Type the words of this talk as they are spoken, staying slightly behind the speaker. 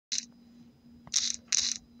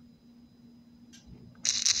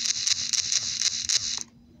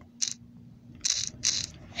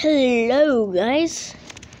Hello guys.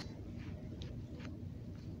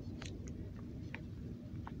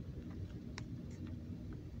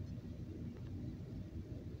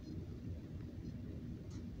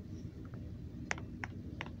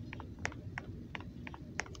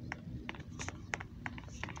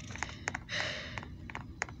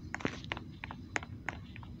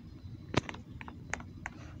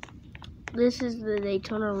 This is the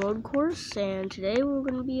Daytona road course, and today we're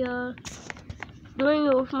going to be doing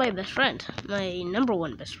it with my best friend, my number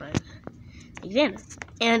one best friend, Alexander.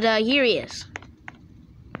 And here he is.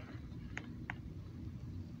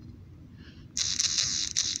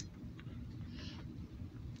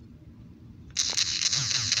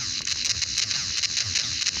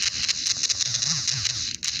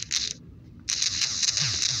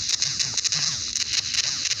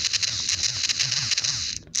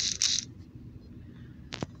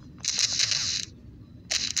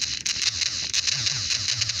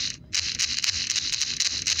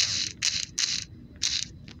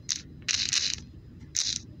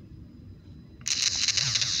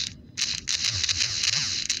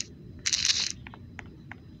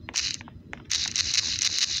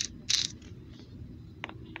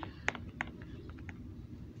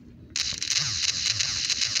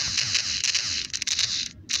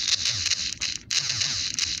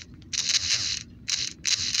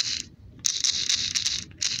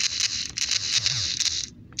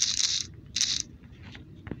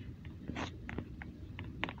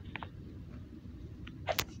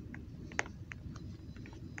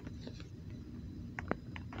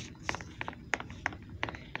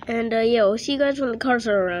 And yeah, we'll see you guys when the cars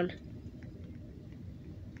are around.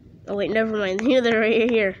 Oh wait, never mind. Here they're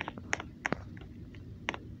right here.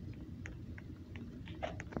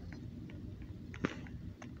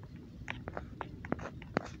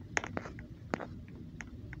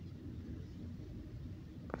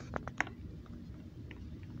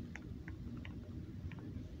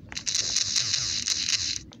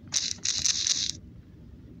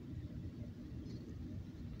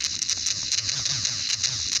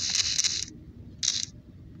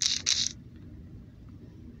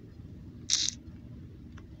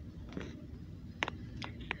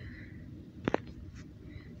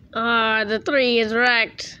 The 3 is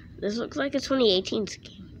wrecked. This looks like a 2018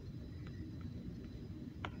 scheme.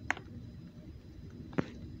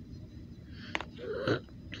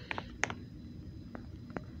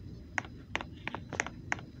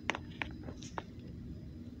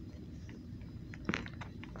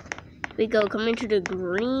 We go coming to the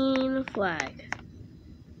green flag.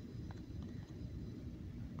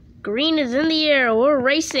 Green is in the air. We're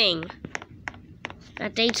racing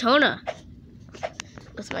at Daytona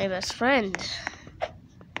with my best friend.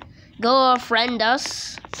 Go friend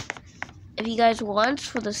us if you guys want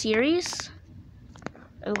for the series.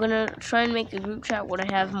 I'm gonna try and make a group chat when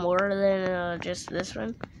I have more than just this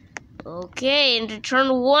one. Okay, into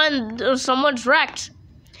turn 1, someone's wrecked.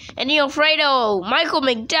 Eddie Alfredo, Michael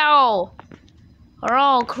McDowell are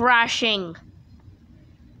all crashing.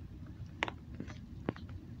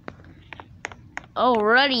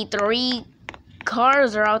 Already 3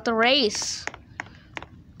 cars are out the race.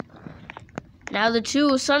 Now the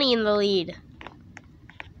 2 Sunny in the lead.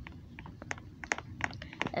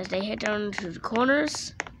 As they head down into the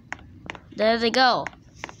corners. There they go.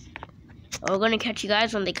 We're going to catch you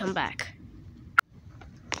guys when they come back.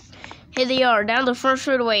 Here they are, down the first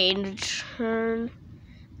straightaway. And turn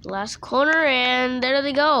the last corner, and there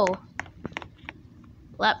they go.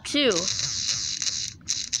 Lap 2.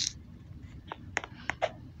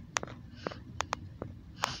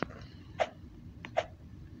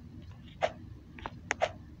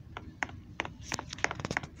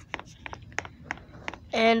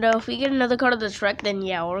 And if we get another car that's wrecked, then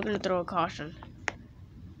yeah, we're going to throw a caution.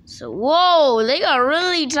 So, whoa, they got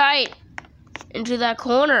really tight into that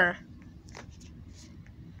corner.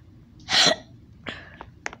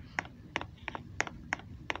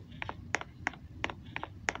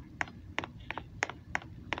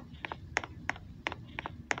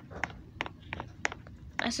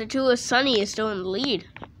 S12 Sunny is still in the lead.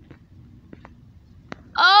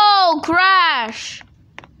 Oh, crash!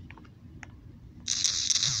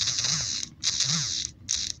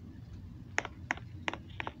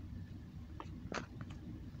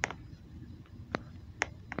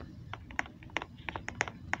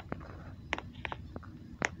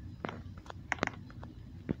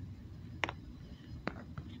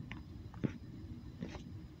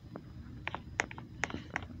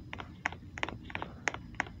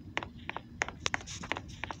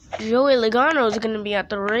 Joey Logano is going to be at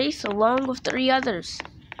the race along with 3 others.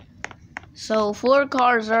 So 4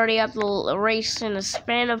 cars already have to race in a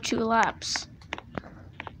span of 2 laps.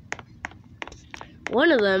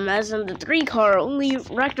 One of them, as in the 3 car, only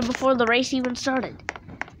wrecked before the race even started.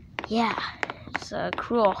 Yeah, it's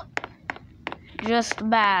cruel. Just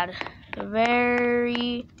bad.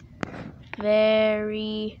 Very,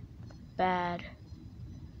 very bad.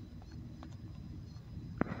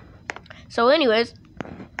 So anyways,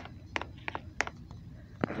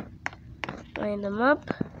 line them up.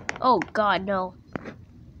 Oh god, no.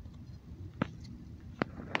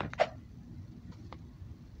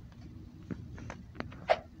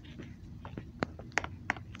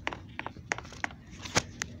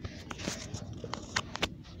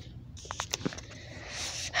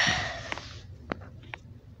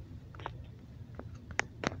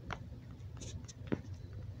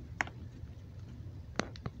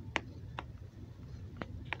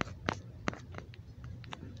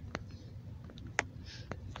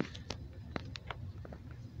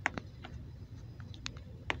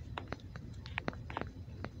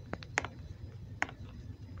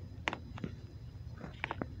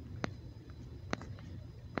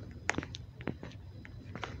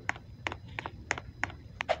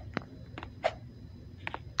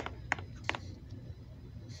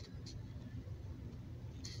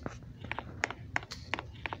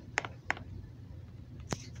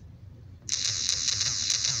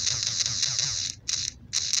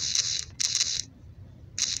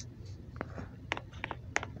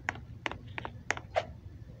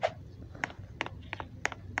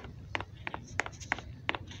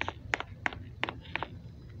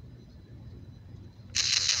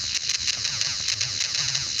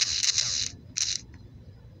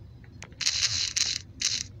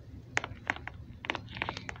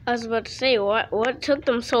 I was about to say, what took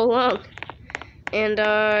them so long? And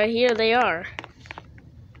here they are.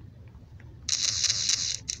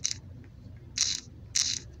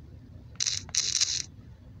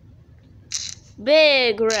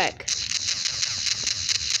 Big wreck.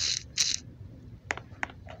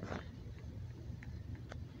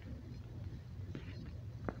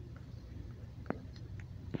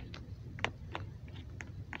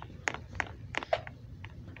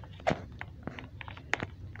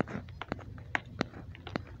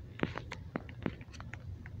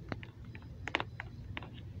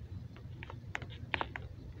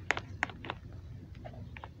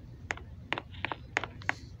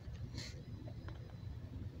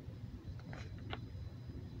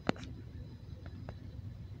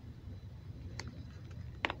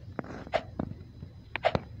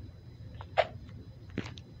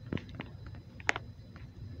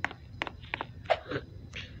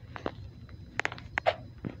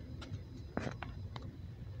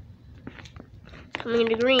 Coming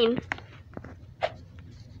to green.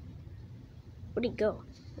 Where'd he go?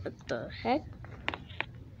 What the heck?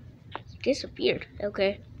 He disappeared.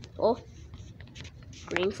 Okay. Oh.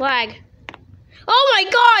 Green flag. Oh my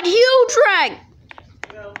god! Huge wreck!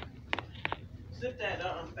 Well, zip that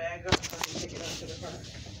bag up so I can take it out to the front.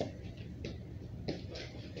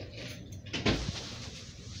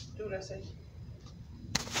 Do what I say.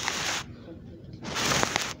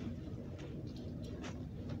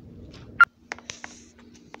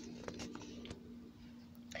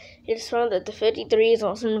 It is found that the 53 is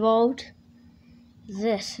also involved.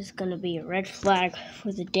 This is gonna be a red flag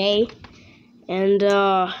for the day. And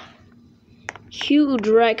huge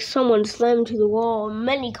wreck. Someone slammed to the wall.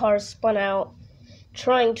 Many cars spun out,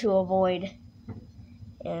 trying to avoid.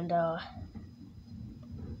 And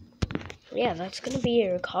yeah, that's gonna be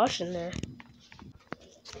your caution there.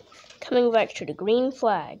 Coming back to the green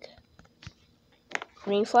flag.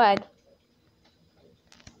 Green flag.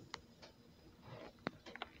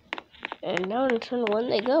 And now in turn 1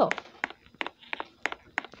 they go.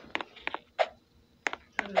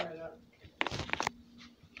 Turn it right up.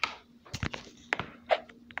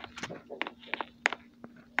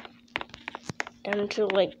 Down to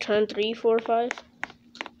like turn 3, 4, 5.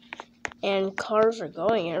 And cars are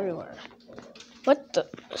going everywhere. What the?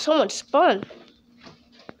 Someone spun.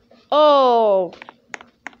 Oh.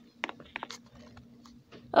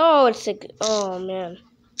 Oh, it's a. Oh, man.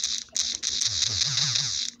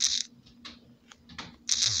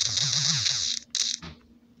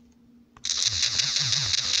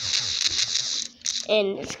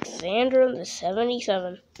 And it's Xander in the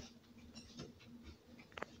 77.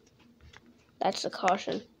 That's a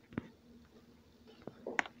caution.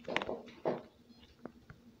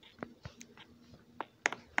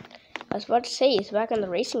 I was about to say he's back on the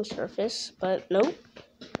racing surface, but nope.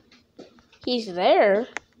 He's there.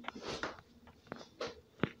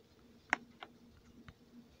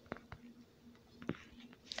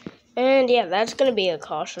 And yeah, that's going to be a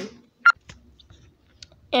caution.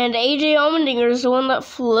 And AJ Allmendinger is the one that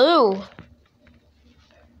flew.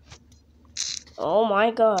 Oh my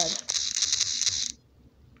god.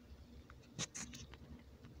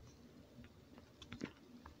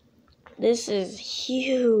 This is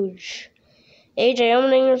huge. AJ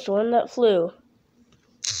Allmendinger is the one that flew.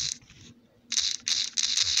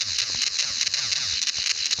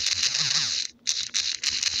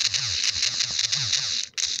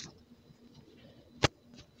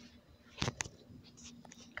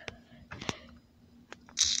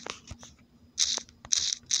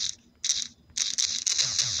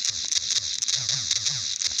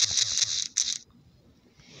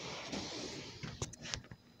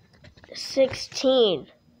 $16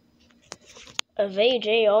 of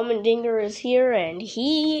AJ Allmendinger is here, and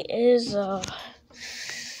he is,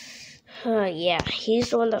 yeah, he's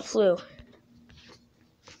the one that flew.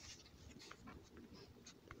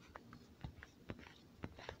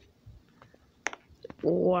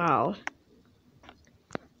 Wow.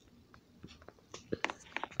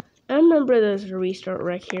 I remember there's a restart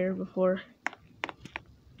wreck here before.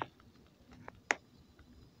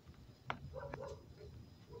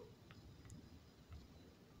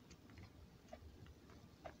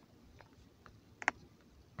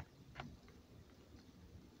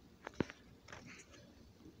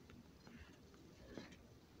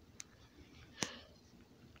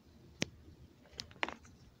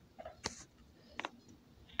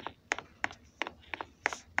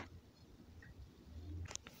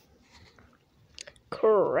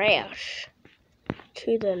 Crash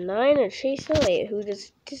to the 9 of Chase Elliott, who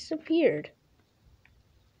just disappeared.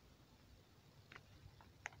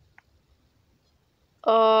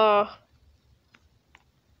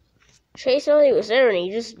 Chase Elliott was there and he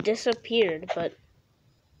just disappeared, but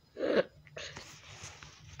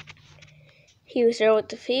he was there with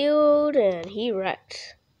the field and he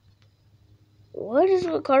wrecked. What is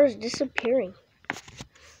with cars disappearing?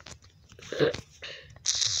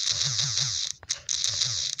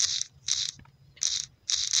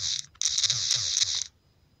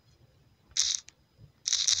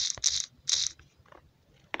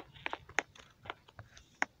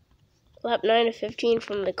 Lap 9 of 15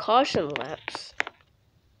 from the caution laps.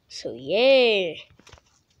 So, yay.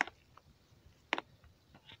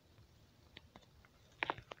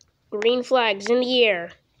 Green flags in the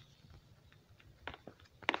air.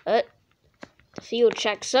 The field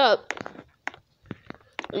checks up.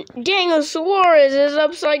 Daniel Suarez is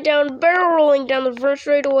upside down barrel rolling down the first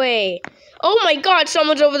straightaway. Oh my god,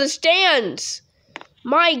 someone's over the stands.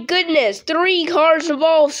 My goodness, 3 cars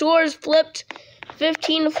involved. Suarez flipped.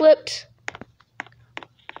 15 flipped.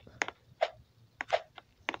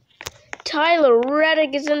 Tyler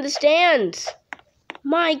Reddick is in the stands.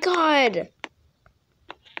 My god.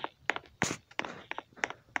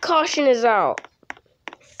 Caution is out.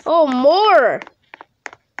 Oh, more.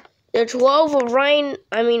 The 12 of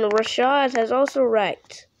Rashad has also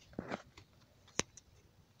wrecked.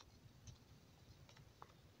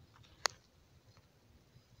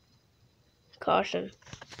 Caution.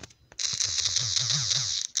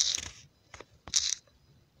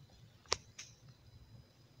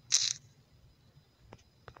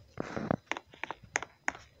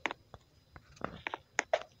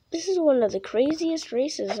 This is one of the craziest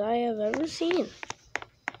races I have ever seen.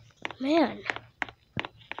 Man.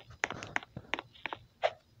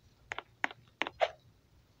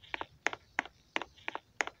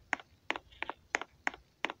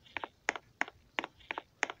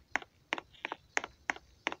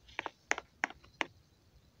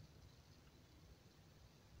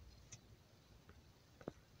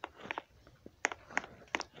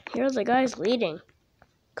 Here are the guys leading.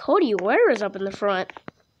 Cody Ware is up in the front.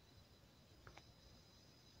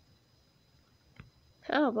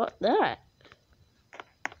 How about that?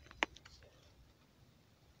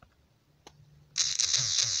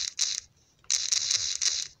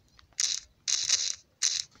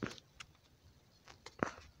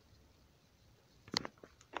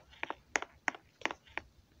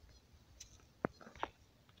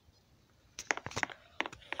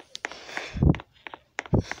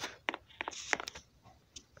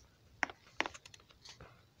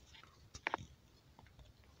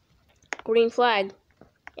 Green flag.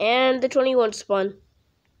 And the 21 spun.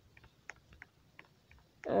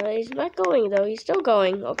 He's not going, though. He's still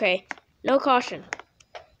going. Okay. No caution.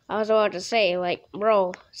 I was about to say, like,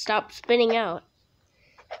 bro, stop spinning out.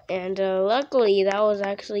 And luckily, that was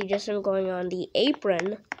actually just him going on the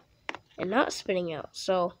apron and not spinning out.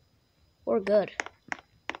 So, we're good.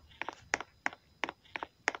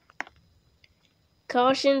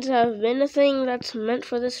 Cautions have been a thing that's meant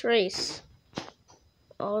for this race.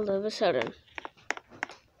 All of a sudden.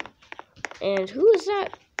 And who is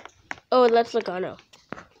that? Oh, that's Logano.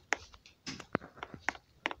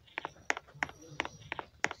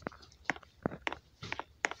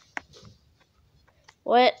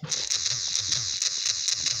 What?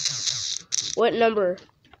 What number?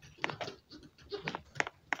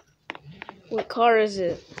 What car is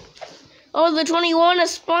it? Oh, the 21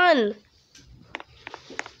 has spun!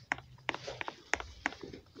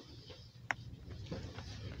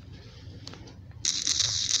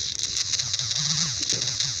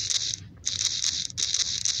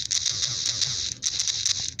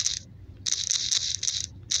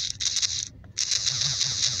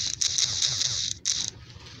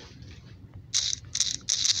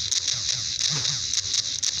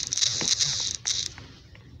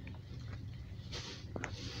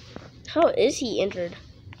 How is he injured?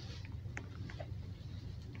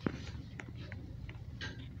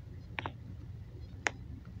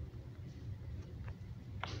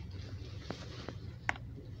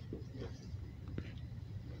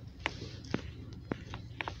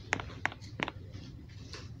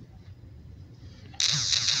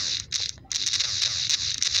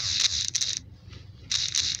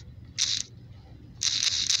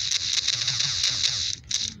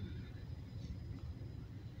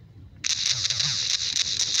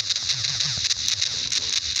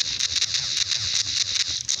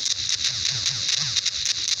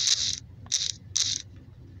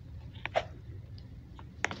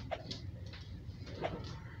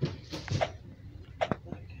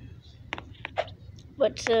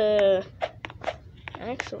 But,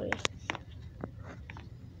 actually...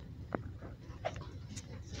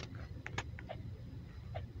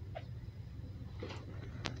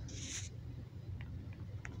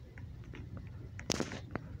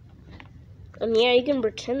 And yeah, you can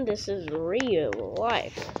pretend this is real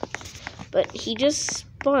life. But he just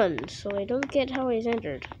spun, so I don't get how he's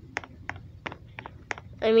injured.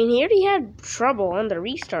 I mean, he already had trouble on the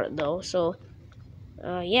restart, though, so...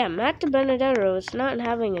 yeah, Matt Benedetto is not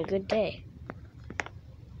having a good day.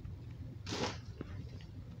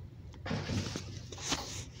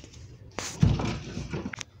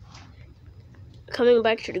 Coming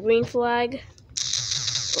back to the green flag.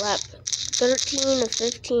 Lap 13 of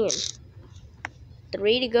 15.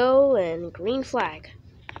 3 to go and green flag.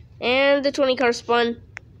 And the 20 car spun.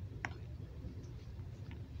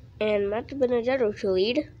 And Matt Benedetto to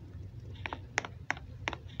lead.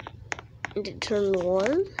 Into turn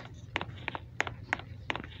 1.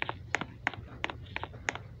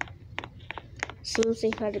 Seems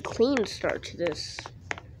they had a clean start to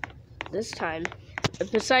this time.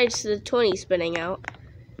 Besides the 20 spinning out.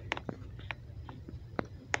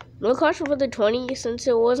 No caution for the 20 since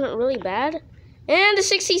it wasn't really bad. And the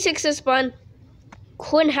 66 is spun.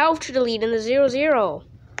 Quinn Half to the lead in the 0-0.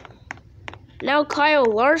 Now Kyle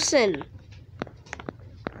Larson.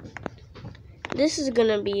 This is going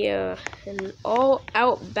to be an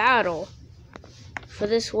all-out battle for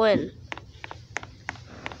this win.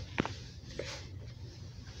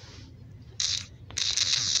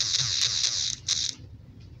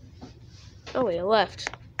 Oh, he left.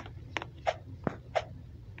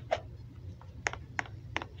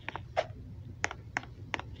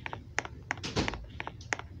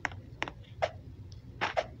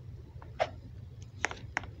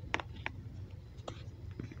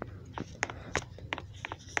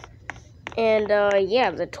 And, yeah,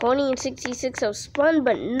 the 20 and 66 have spun,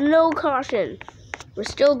 but no caution. We're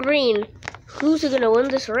still green. Who's going to win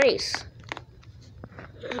this race?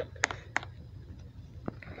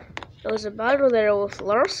 There was a battle there with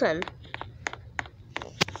Larson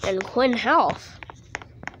and Quinn Half.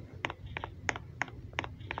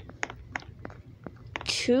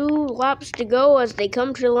 2 laps to go as they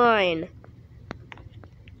come to the line.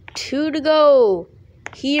 2 to go.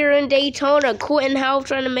 Here in Daytona, Quentin Half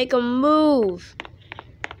trying to make a move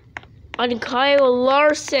on Kyle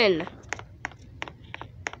Larson.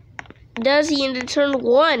 Does he into turn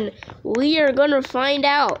 1? We are going to find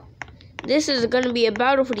out. This is going to be a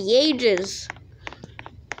battle for the ages.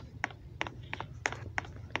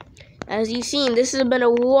 As you've seen, this has been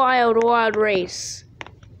a wild, wild race.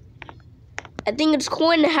 I think it's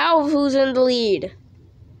Quinn Half who's in the lead.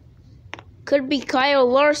 Could be Kyle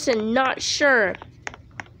Larson, not sure.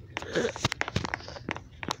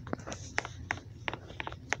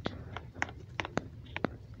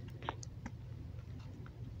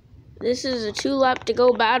 This is a 2 lap to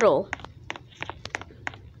go battle.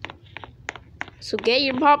 So get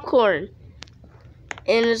your popcorn.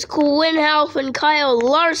 And it's Quinn Half and Kyle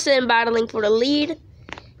Larson battling for the lead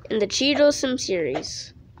in the Cheetos Sim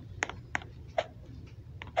series.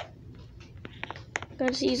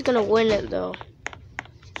 Gotta see he's gonna win it though.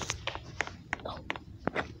 Oh.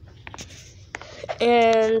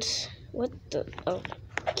 And what the? Oh,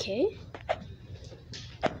 okay.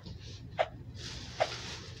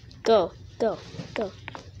 Go, go, go.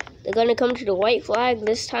 They're gonna come to the white flag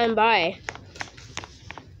this time by.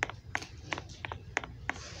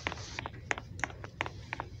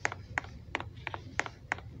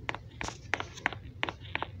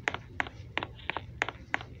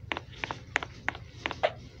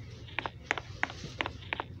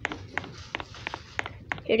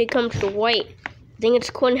 Here they come to the white. I think it's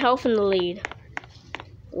Quinn Health in the lead.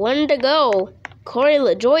 1 to go. Corey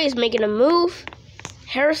LaJoy is making a move.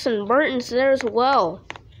 Harrison Burton's there as well.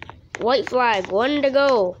 White flag, 1 to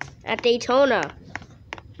go at Daytona.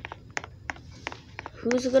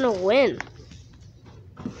 Who's gonna win?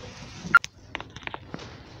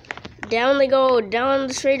 Down they go, down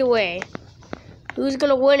the straightaway. Who's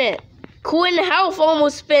gonna win it? Quinn Health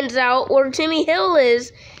almost spins out, or Timmy Hill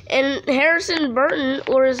is, and Harrison Burton,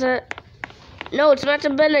 or is it? No, it's Matt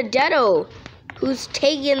Benedetto, who's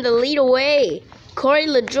taking the lead away. Corey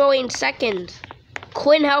LaJoy in second.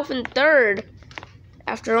 Quinn Health in third,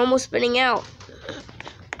 after almost spinning out.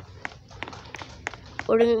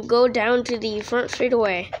 We're gonna go down to the front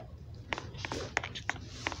straightaway,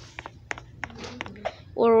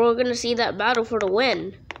 or we're gonna see that battle for the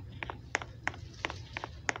win.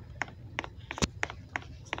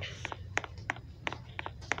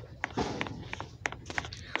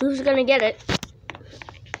 Who's gonna get it?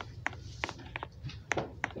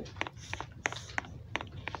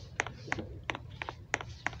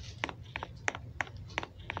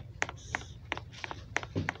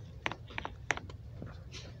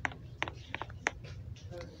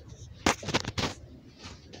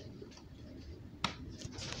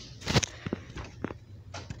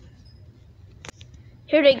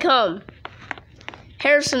 Here they come.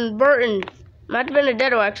 Harrison Burton, Matt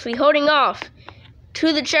Benedetto actually holding off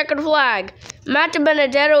to the checkered flag. Matt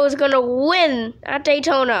Benedetto is going to win at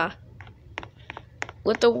Daytona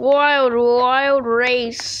with a wild, wild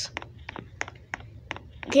race.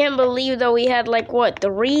 Can't believe that we had like, what,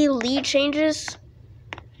 3 lead changes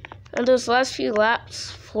in those last few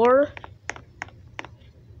laps? 4?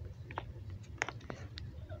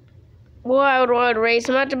 Wild, wild race.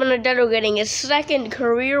 Matt Benedetto getting his 2nd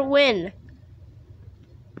career win.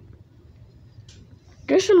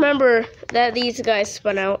 Just remember that these guys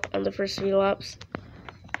spun out on the first few laps.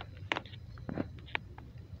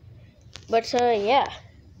 But, yeah.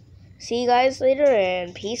 See you guys later,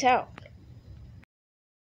 and peace out.